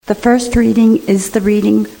The first reading is the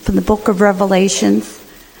reading from the book of Revelations,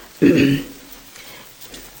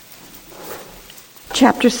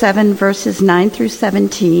 chapter 7, verses 9 through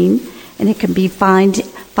 17, and it can be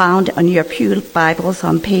found on your Pew Bibles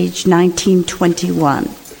on page 1921.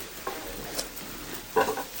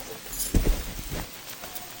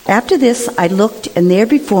 After this I looked, and there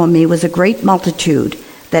before me was a great multitude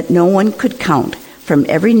that no one could count, from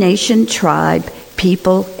every nation, tribe,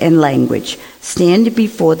 people, and language, standing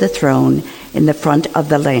before the throne in the front of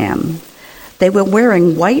the Lamb. They were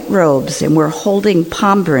wearing white robes and were holding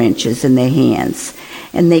palm branches in their hands,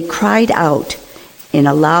 and they cried out in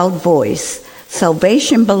a loud voice,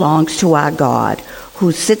 "Salvation belongs to our God,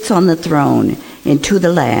 who sits on the throne, and to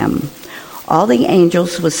the Lamb." All the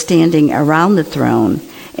angels were standing around the throne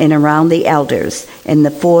and around the elders and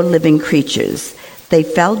the 4 living creatures. They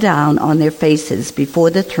fell down on their faces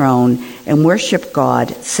before the throne and worshiped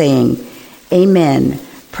God, saying, "Amen,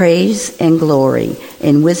 praise and glory,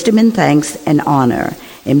 and wisdom and thanks and honor,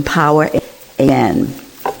 and power, amen."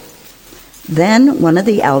 Then one of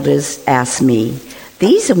the elders asked me,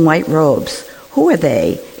 "These in white robes, who are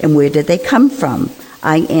they, and where did they come from?"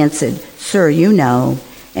 I answered, "Sir, you know."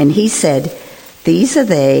 And he said, "These are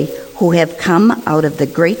they who have come out of the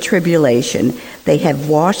great tribulation. They have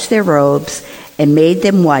washed their robes and made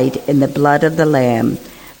them white in the blood of the Lamb.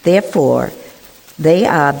 Therefore, they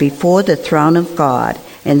are before the throne of God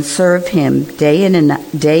and serve him day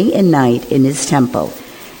and night in his temple.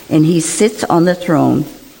 And he sits on the throne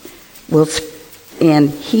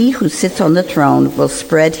he who sits on the throne will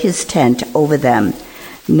spread his tent over them.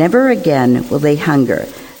 Never again will they hunger,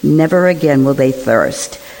 never again will they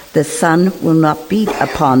thirst. The sun will not beat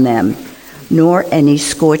upon them, nor any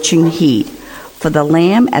scorching heat. For the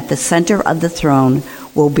Lamb at the center of the throne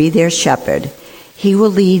will be their shepherd. He will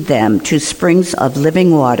lead them to springs of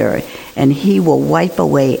living water, and he will wipe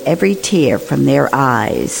away every tear from their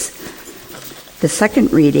eyes. The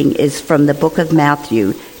second reading is from the book of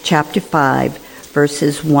Matthew, chapter 5,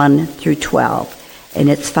 verses 1 through 12, and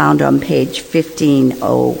it's found on page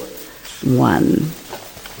 1501.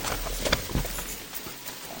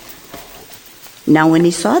 Now when he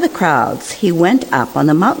saw the crowds, he went up on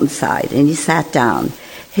the mountainside, and he sat down.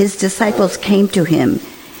 His disciples came to him,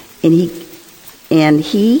 and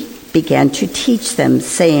he began to teach them,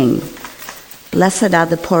 saying, "Blessed are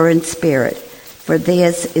the poor in spirit, for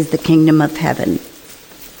theirs is the kingdom of heaven.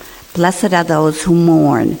 Blessed are those who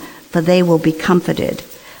mourn, for they will be comforted.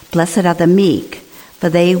 Blessed are the meek, for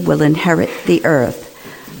they will inherit the earth.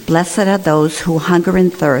 Blessed are those who hunger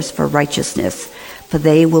and thirst for righteousness, for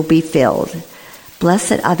they will be filled.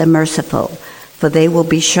 Blessed are the merciful, for they will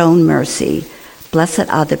be shown mercy. Blessed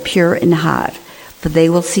are the pure in heart, for they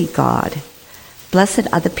will see God. Blessed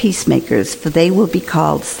are the peacemakers, for they will be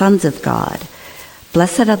called sons of God.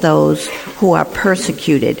 Blessed are those who are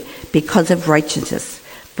persecuted because of righteousness,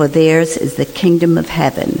 for theirs is the kingdom of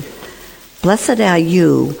heaven. Blessed are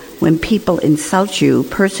you when people insult you,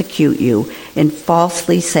 persecute you, and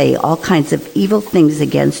falsely say all kinds of evil things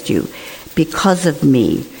against you because of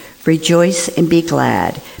me. Rejoice and be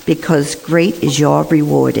glad, because great is your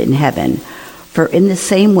reward in heaven. For in the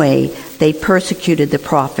same way they persecuted the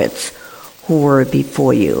prophets who were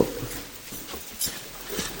before you."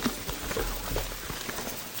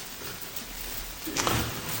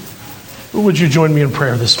 Would you join me in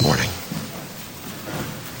prayer this morning?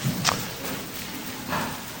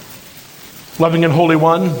 Loving and Holy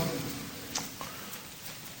One,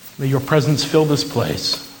 may your presence fill this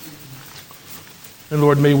place. And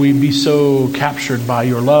Lord, may we be so captured by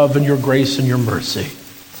your love and your grace and your mercy.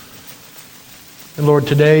 And Lord,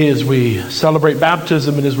 today as we celebrate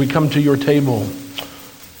baptism and as we come to your table,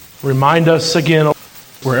 remind us again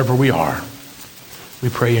wherever we are. We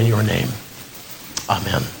pray in your name.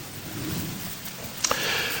 Amen.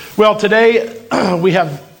 Well, today we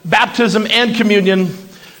have baptism and communion,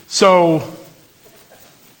 so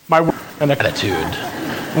my attitude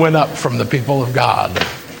went up from the people of God.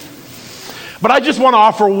 But I just want to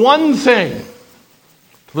offer one thing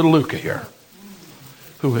to little Luca here,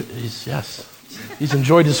 who he's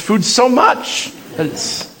enjoyed his food so much that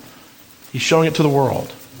he's showing it to the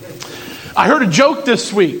world. I heard a joke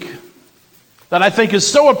this week that I think is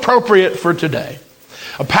so appropriate for today.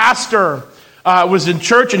 A pastor was in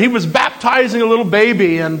church and he was baptizing a little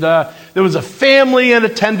baby, and there was a family in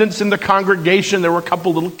attendance in the congregation. There were a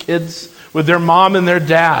couple little kids with their mom and their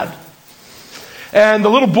dad. And the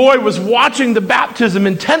little boy was watching the baptism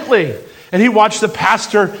intently, and he watched the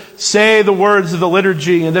pastor say the words of the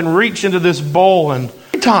liturgy and then reach into this bowl and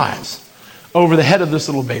 3 times over the head of this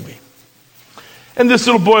little baby. And this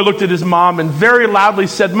little boy looked at his mom and very loudly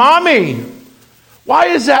said, "Mommy, Why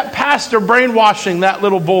is that pastor brainwashing that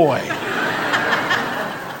little boy?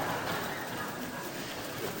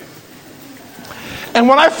 And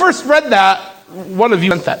when I first read that, one of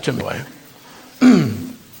you sent that to me.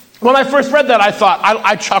 When I first read that, I thought,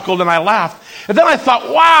 I chuckled and I laughed. And then I thought,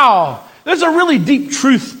 wow, there's a really deep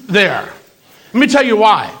truth there. Let me tell you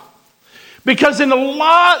why. Because in a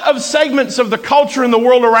lot of segments of the culture and the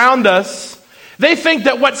world around us, they think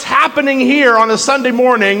that what's happening here on a Sunday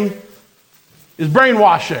morning is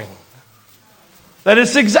brainwashing. That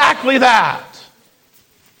it's exactly that.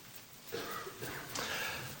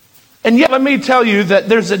 And yet, let me tell you that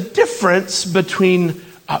there's a difference between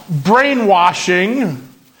brainwashing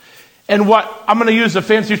and what, I'm going to use a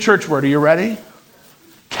fancy church word. Are you ready?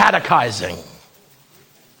 Catechizing.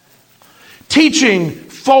 Teaching,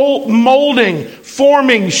 molding,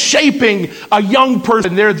 forming, shaping a young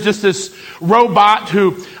person. They're just this robot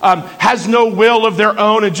who has no will of their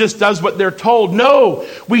own and just does what they're told. No,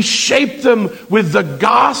 we shape them with the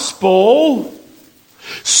gospel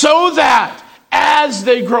so that as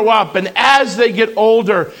they grow up and as they get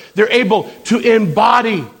older, they're able to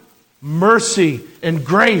embody mercy and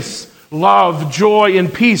grace, love, joy,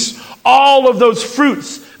 and peace. All of those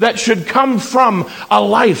fruits that should come from a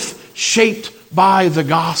life shaped by the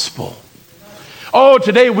gospel. Oh,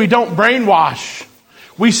 today we don't brainwash.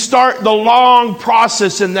 We start the long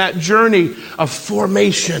process in that journey of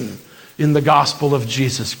formation in the gospel of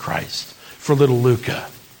Jesus Christ for little Luca.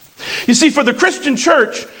 You see, for the Christian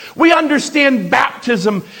church, we understand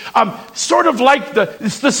baptism sort of like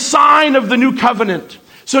it's the sign of the new covenant.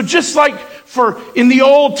 So just like in the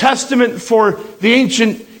Old Testament for the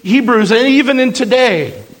ancient Hebrews and even in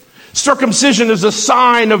today, circumcision is a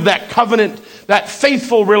sign of that covenant, that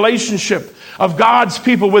faithful relationship of God's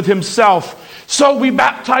people with himself. So we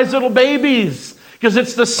baptize little babies because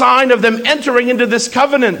it's the sign of them entering into this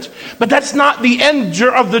covenant. But that's not the end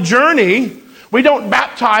of the journey. We don't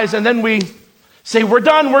baptize and then we say, we're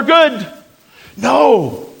done, we're good.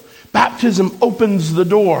 No, baptism opens the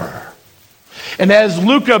door. And as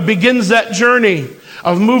Luca begins that journey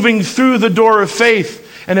of moving through the door of faith,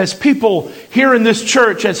 and as people here in this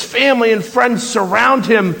church, as family and friends surround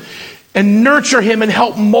him and nurture him and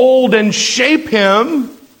help mold and shape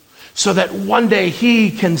him so that one day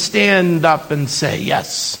he can stand up and say,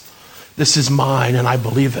 yes, this is mine and I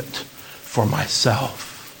believe it for myself.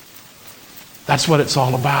 That's what it's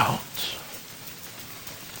all about.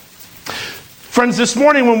 Friends, this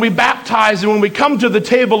morning when we baptize and when we come to the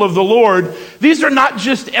table of the Lord, these are not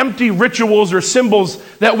just empty rituals or symbols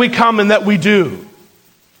that we come and that we do.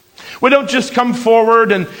 We don't just come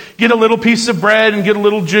forward and get a little piece of bread and get a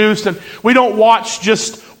little juice, and we don't watch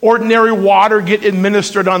just ordinary water get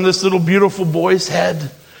administered on this little beautiful boy's head.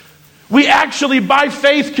 We actually, by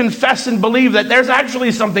faith, confess and believe that there's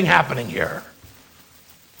actually something happening here.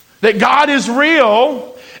 That God is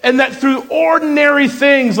real, and that through ordinary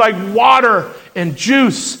things like water and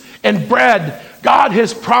juice and bread, God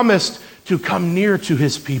has promised to come near to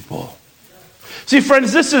his people. See,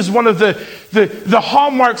 friends, this is one of the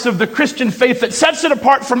hallmarks of the Christian faith that sets it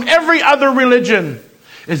apart from every other religion,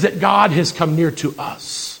 is that God has come near to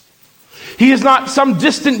us. He is not some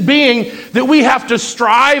distant being that we have to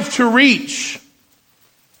strive to reach.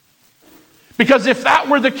 Because if that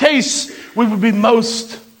were the case, we would be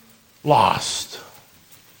most lost.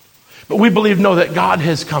 But we believe, no, that God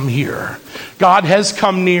has come here. God has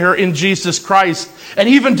come near in Jesus Christ. And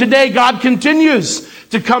even today, God continues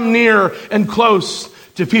to come near and close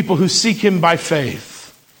to people who seek him by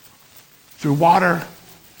faith. Through water,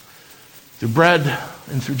 through bread,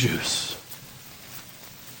 and through juice.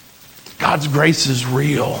 God's grace is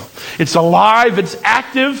real. It's alive, it's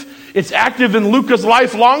active. It's active in Luca's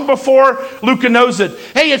life long before Luca knows it.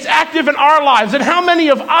 Hey, it's active in our lives. And how many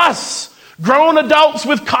of us, grown adults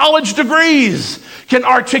with college degrees, can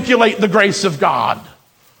articulate the grace of God?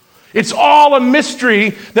 It's all a mystery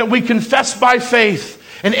that we confess by faith.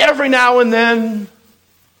 And every now and then,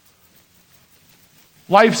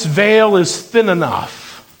 life's veil is thin enough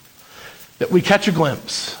that we catch a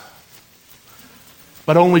glimpse.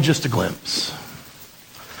 But only just a glimpse.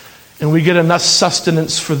 And we get enough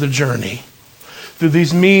sustenance for the journey through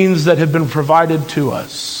these means that have been provided to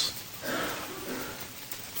us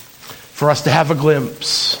for us to have a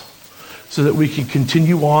glimpse so that we can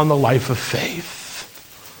continue on the life of faith.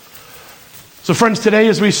 So friends, today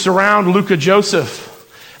as we surround Luca Joseph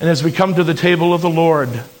and as we come to the table of the Lord,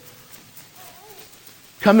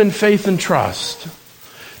 come in faith and trust,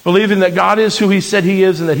 believing that God is who he said he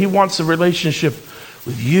is and that he wants a relationship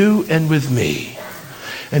with you and with me.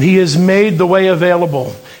 And he has made the way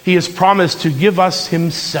available. He has promised to give us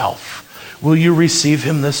himself. Will you receive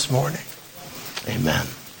him this morning?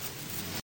 Amen.